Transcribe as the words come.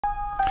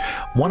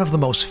one of the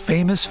most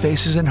famous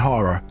faces in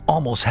horror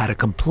almost had a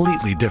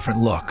completely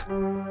different look.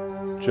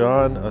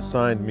 John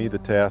assigned me the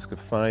task of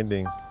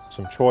finding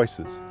some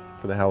choices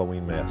for the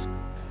Halloween mask.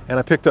 And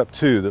I picked up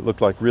two that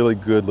looked like really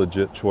good,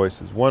 legit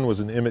choices. One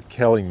was an Emmett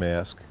Kelly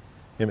mask.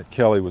 Emmett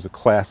Kelly was a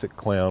classic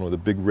clown with a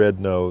big red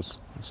nose,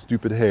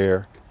 stupid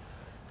hair,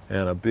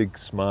 and a big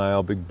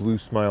smile, big blue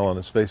smile on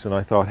his face. And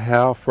I thought,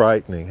 how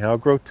frightening, how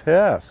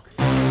grotesque.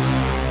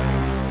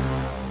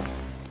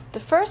 The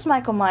first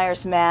Michael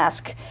Myers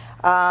mask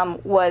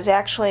was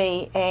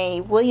actually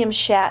a William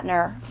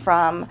Shatner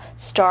from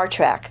Star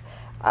Trek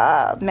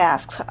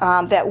masks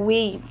that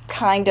we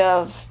kind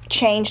of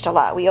changed a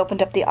lot. We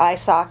opened up the eye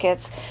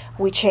sockets,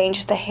 we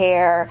changed the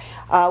hair,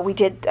 we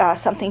did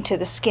something to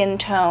the skin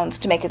tones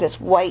to make it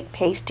this white,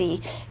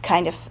 pasty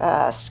kind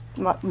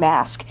of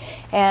mask.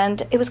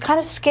 And it was kind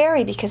of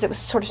scary because it was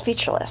sort of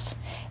featureless.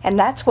 And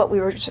that's what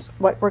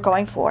we're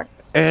going for.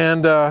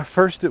 And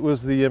first it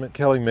was the Emmett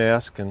Kelly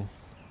mask, and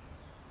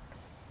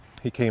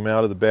he came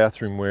out of the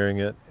bathroom wearing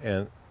it,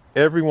 and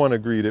everyone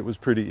agreed it was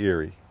pretty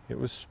eerie. It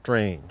was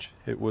strange.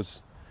 It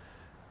was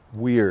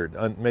weird,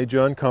 made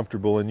you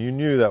uncomfortable, and you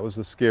knew that was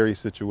a scary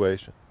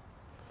situation.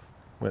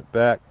 Went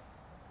back,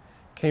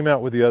 came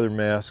out with the other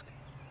mask,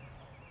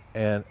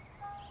 and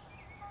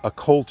a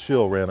cold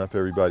chill ran up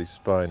everybody's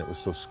spine. It was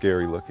so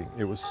scary looking.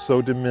 It was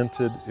so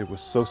demented, it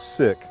was so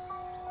sick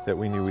that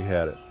we knew we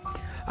had it.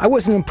 I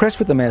wasn't impressed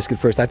with the mask at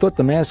first. I thought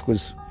the mask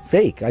was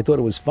fake. I thought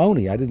it was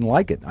phony. I didn't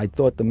like it. I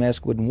thought the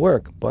mask wouldn't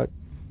work, but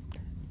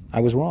I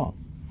was wrong.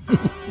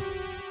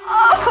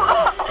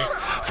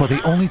 For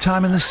the only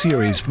time in the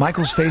series,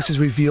 Michael's face is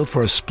revealed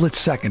for a split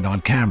second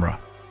on camera.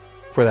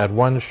 For that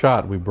one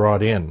shot, we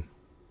brought in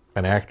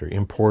an actor,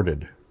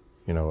 imported,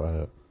 you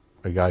know,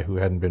 a guy who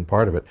hadn't been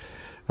part of it,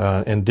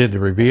 and did the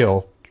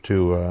reveal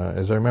to,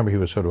 as I remember, he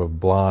was sort of a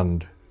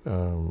blonde,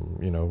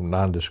 you know,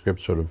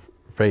 nondescript sort of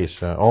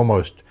face,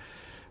 almost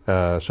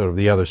sort of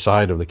the other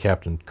side of the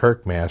Captain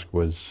Kirk mask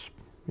was,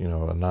 you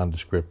know, a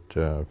nondescript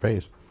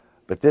face.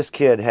 But this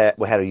kid had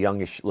a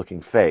youngish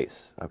looking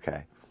face,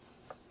 okay.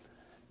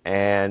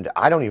 And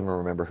I don't even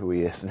remember who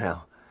he is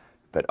now.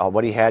 But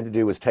what he had to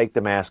do was take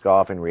the mask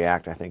off and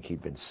react. I think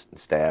he'd been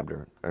stabbed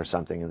or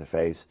something in the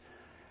face.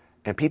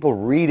 And people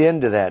read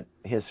into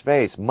his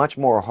face much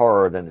more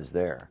horror than is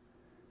there.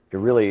 It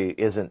really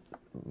isn't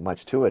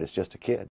much to it. It's just a kid.